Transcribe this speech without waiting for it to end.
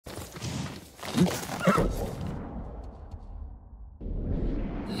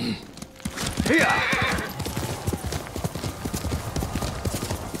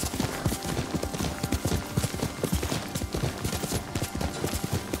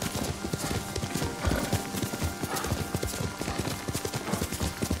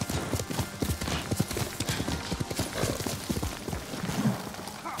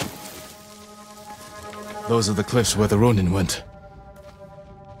Those are the cliffs where the Ronin went.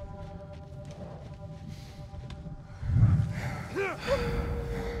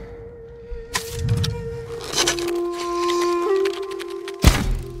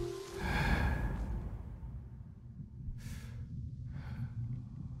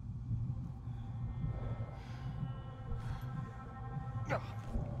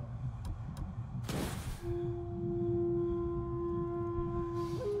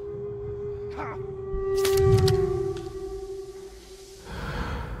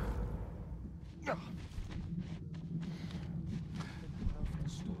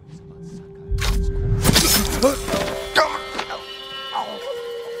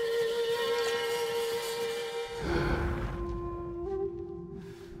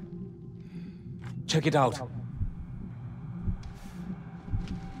 Check it out.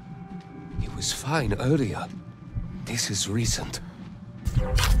 It was fine earlier. This is recent.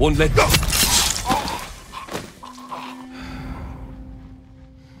 Won't let go.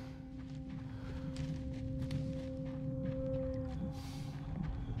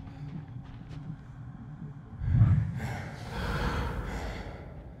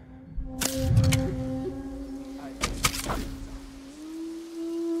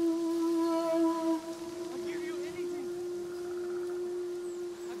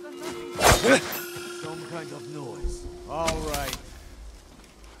 Some kind of noise. All right.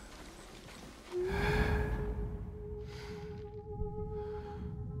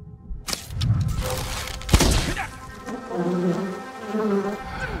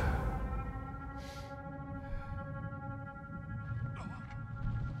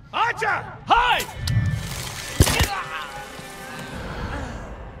 Archer! Hide!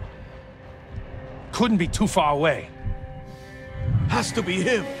 Couldn't be too far away. Has to be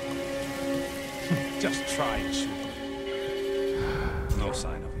him. Just try and shoot him. No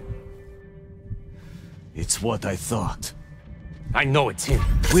sign of him. It's what I thought. I know it's him.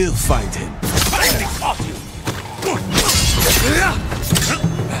 We'll find him. Finally caught you!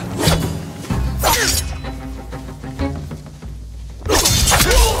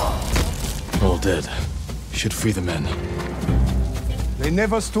 All dead. Should free the men. They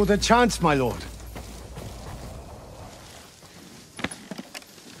never stood a chance, my lord.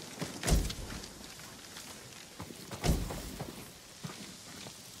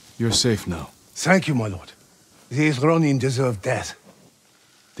 You're safe now. Thank you, my lord. These Ronin deserve death.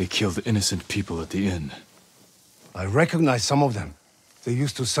 They killed innocent people at the inn. I recognize some of them. They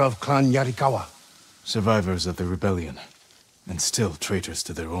used to serve Clan Yarikawa. Survivors of the rebellion. And still traitors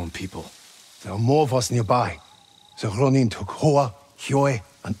to their own people. There are more of us nearby. The Ronin took Hoa, Hyoe,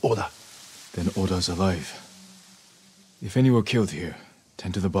 and Oda. Then Oda's alive. If any were killed here,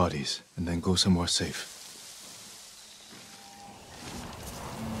 tend to the bodies, and then go somewhere safe.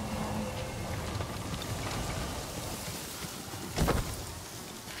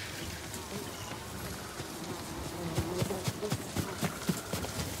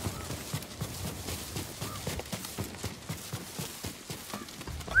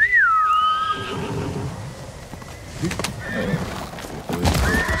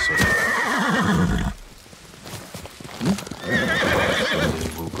 Someday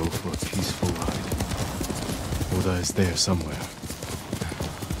we'll go for a peaceful ride. Oda is there somewhere.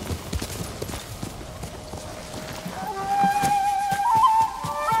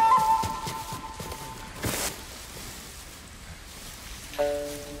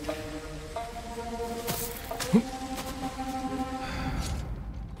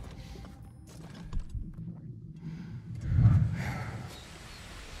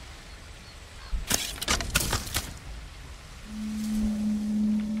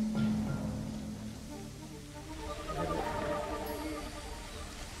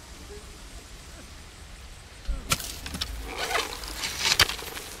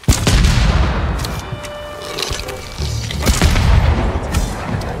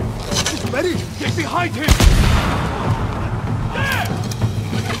 Ready? Get behind him! There!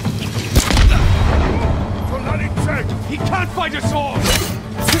 From that insect! He can't fight a sword!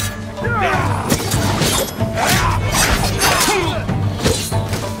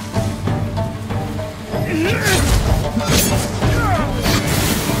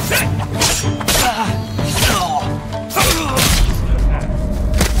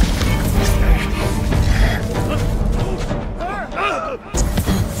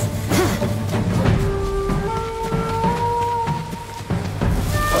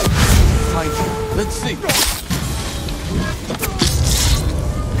 Let's see.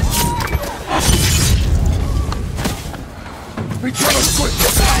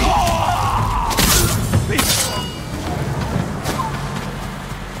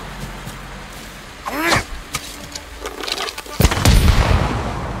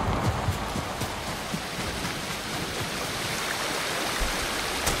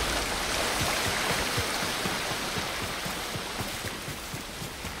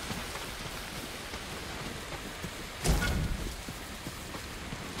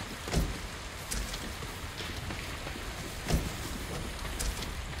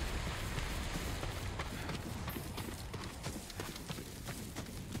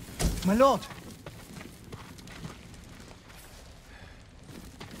 My lord!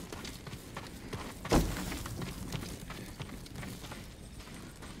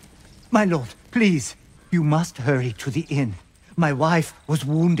 My lord, please. You must hurry to the inn. My wife was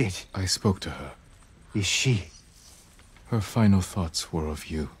wounded. I spoke to her. Is she? Her final thoughts were of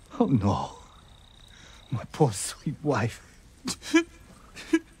you. Oh no. My poor sweet wife.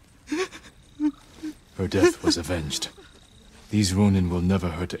 Her death was avenged. These Ronin will never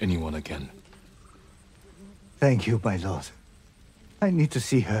hurt anyone again. Thank you, my lord. I need to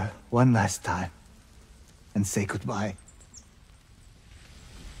see her one last time and say goodbye.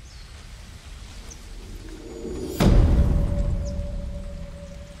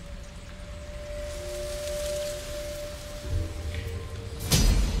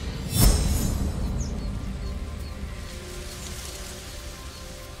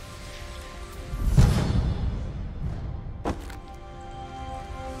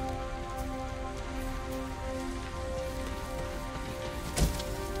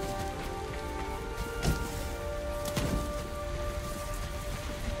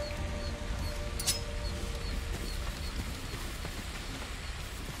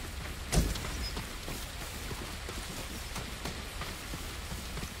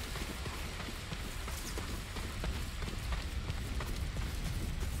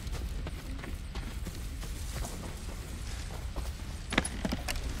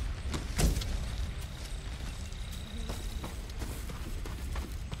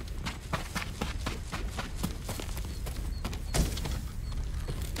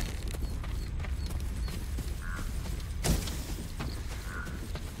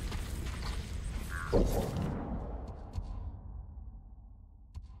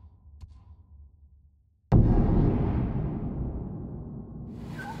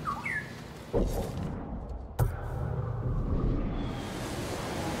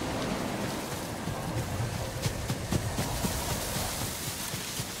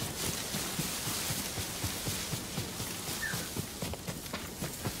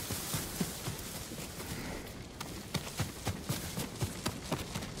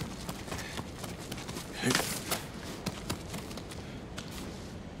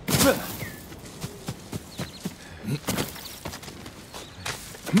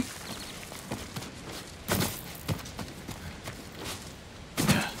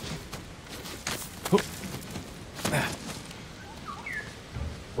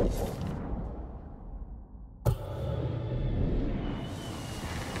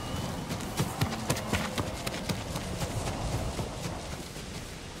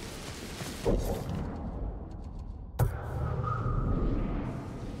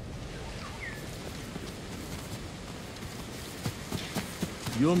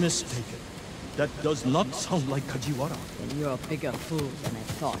 You're mistaken. That does not sound like Kajiwara. Then you're a bigger fool than I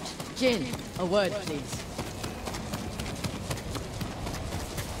thought. Jin, a word, please.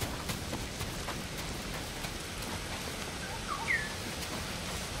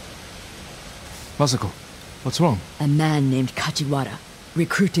 Masako, what's wrong? A man named Kajiwara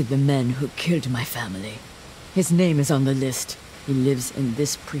recruited the men who killed my family. His name is on the list. He lives in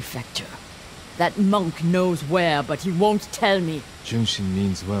this prefecture. That monk knows where, but he won't tell me. Junshi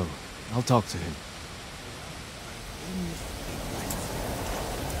means well. I'll talk to him.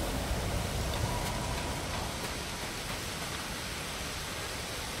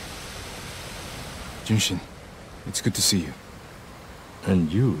 Junshin, it's good to see you.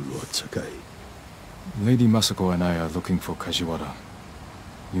 And you, Lord Sakai. Lady Masako and I are looking for Kajiwara.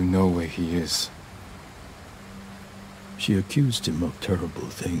 You know where he is. She accused him of terrible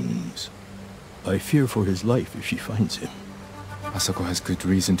things. I fear for his life if she finds him. Masako has good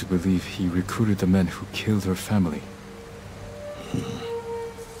reason to believe he recruited the men who killed her family.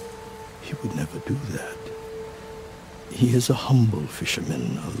 He would never do that. He is a humble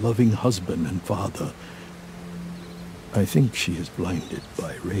fisherman, a loving husband and father. I think she is blinded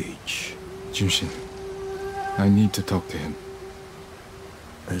by rage. Junshin, I need to talk to him.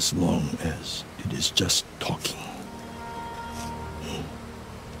 As long as it is just talking.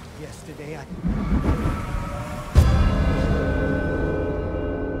 Yesterday I...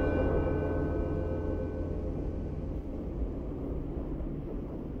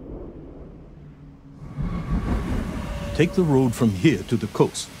 Take the road from here to the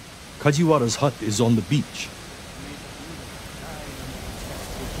coast. Kajiwara's hut is on the beach.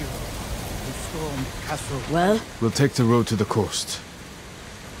 Well? We'll take the road to the coast.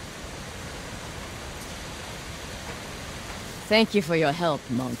 Thank you for your help,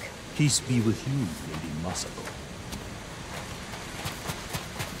 monk. Peace be with you, Lady Masako.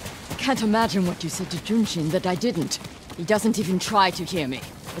 I can't imagine what you said to Junshin that I didn't. He doesn't even try to hear me.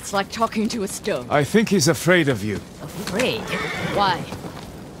 It's like talking to a stone. I think he's afraid of you. Afraid? Why?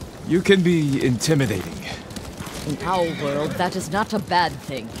 You can be intimidating. In our world, that is not a bad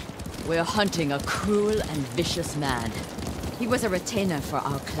thing. We're hunting a cruel and vicious man. He was a retainer for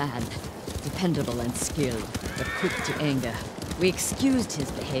our clan. Dependable and skilled, but quick to anger. We excused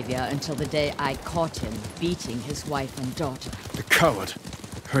his behavior until the day I caught him beating his wife and daughter. The coward.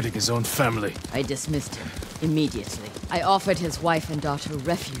 Hurting his own family. I dismissed him immediately. I offered his wife and daughter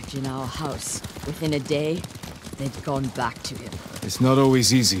refuge in our house. Within a day, they'd gone back to him. It's not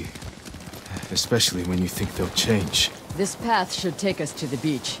always easy. Especially when you think they'll change. This path should take us to the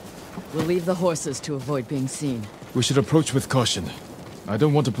beach. We'll leave the horses to avoid being seen. We should approach with caution. I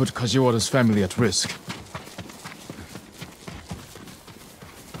don't want to put Kajiwara's family at risk.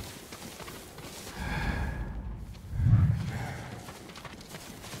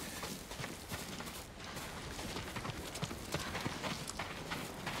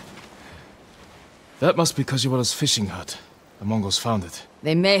 That must be Kajiwara's fishing hut. The Mongols found it.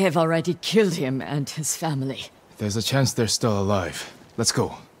 They may have already killed him and his family. There's a chance they're still alive. Let's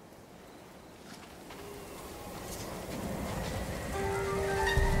go.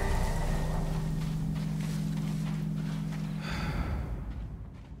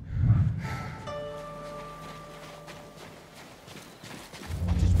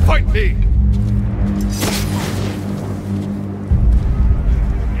 Fight me!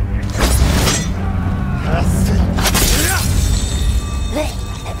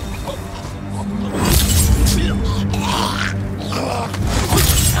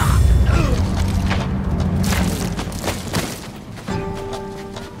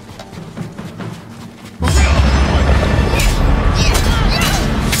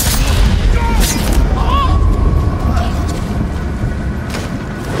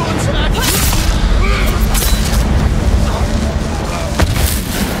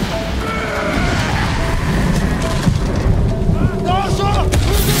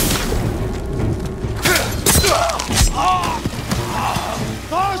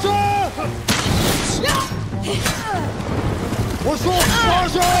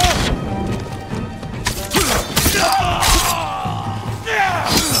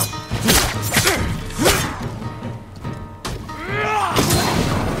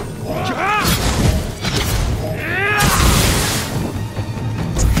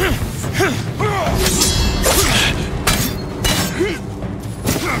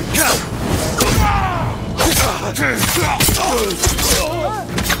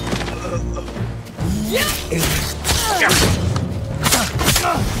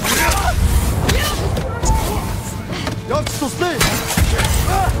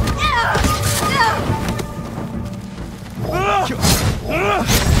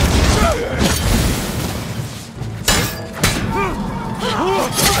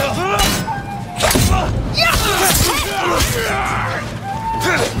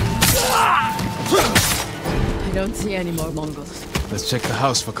 I don't see any more Mongols. Let's check the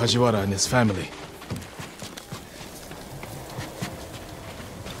house for Kajiwara and his family.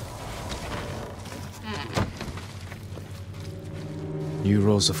 New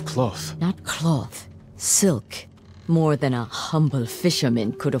rolls of cloth. Not cloth. Silk. More than a humble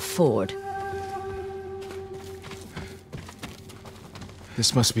fisherman could afford.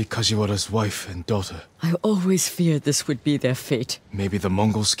 This must be Kajiwara's wife and daughter. I always feared this would be their fate. Maybe the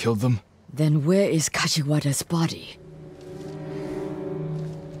Mongols killed them? Then where is Kajiwara's body?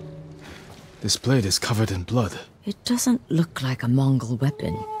 This blade is covered in blood. It doesn't look like a Mongol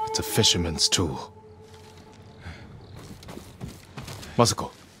weapon. It's a fisherman's tool.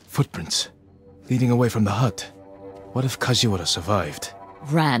 Masako, footprints. Leading away from the hut. What if Kajiwara survived?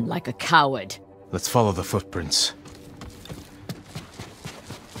 Ran like a coward. Let's follow the footprints.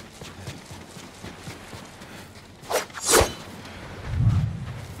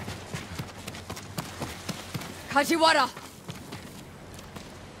 Kajiwara!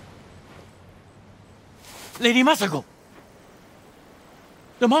 Lady Masako!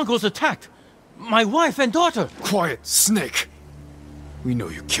 The Mongols attacked my wife and daughter! Quiet, snake! We know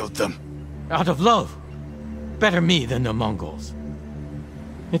you killed them. Out of love. Better me than the Mongols.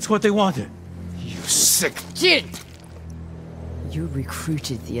 It's what they wanted. You sick... Jin! You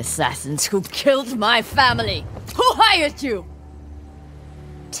recruited the assassins who killed my family! Who hired you?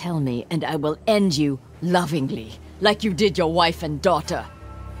 Tell me, and I will end you lovingly, like you did your wife and daughter.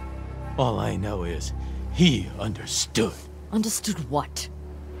 All I know is, he understood. Understood what?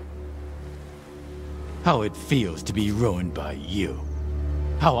 How it feels to be ruined by you.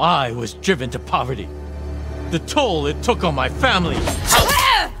 How I was driven to poverty. The toll it took on my family.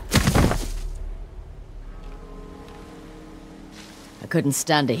 couldn't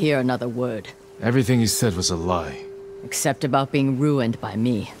stand to hear another word. Everything he said was a lie. Except about being ruined by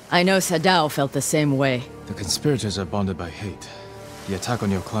me. I know Sadao felt the same way. The conspirators are bonded by hate. The attack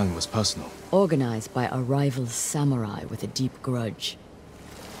on your clan was personal. Organized by a rival samurai with a deep grudge.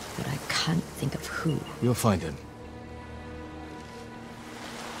 But I can't think of who. You'll find him.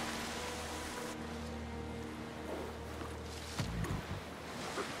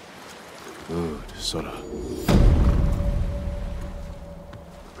 Good, Sora.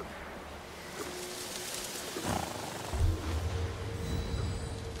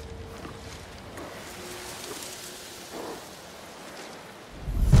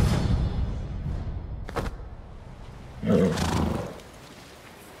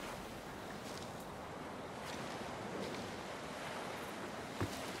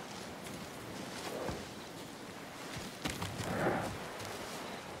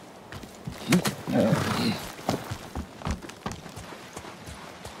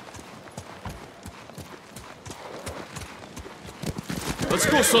 Let's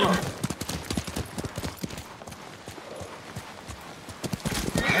go, Sora!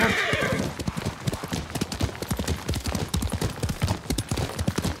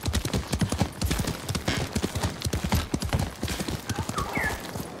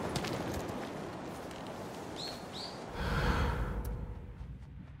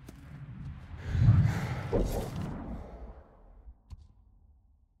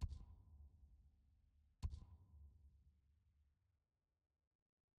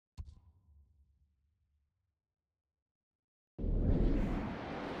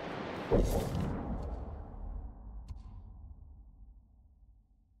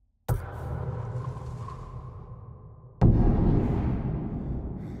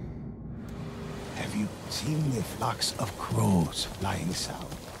 Have you seen the flocks of crows flying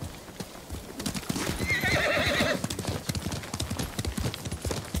south?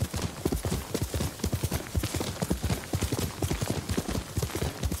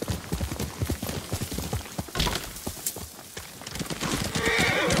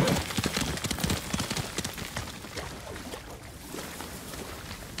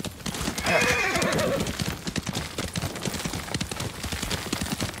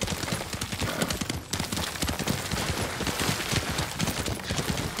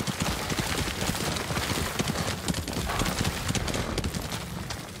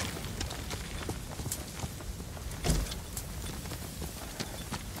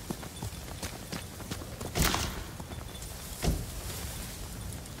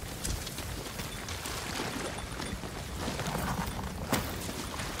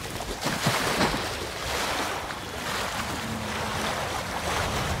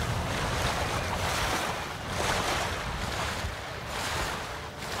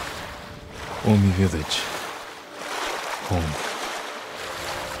 Omi village. Home.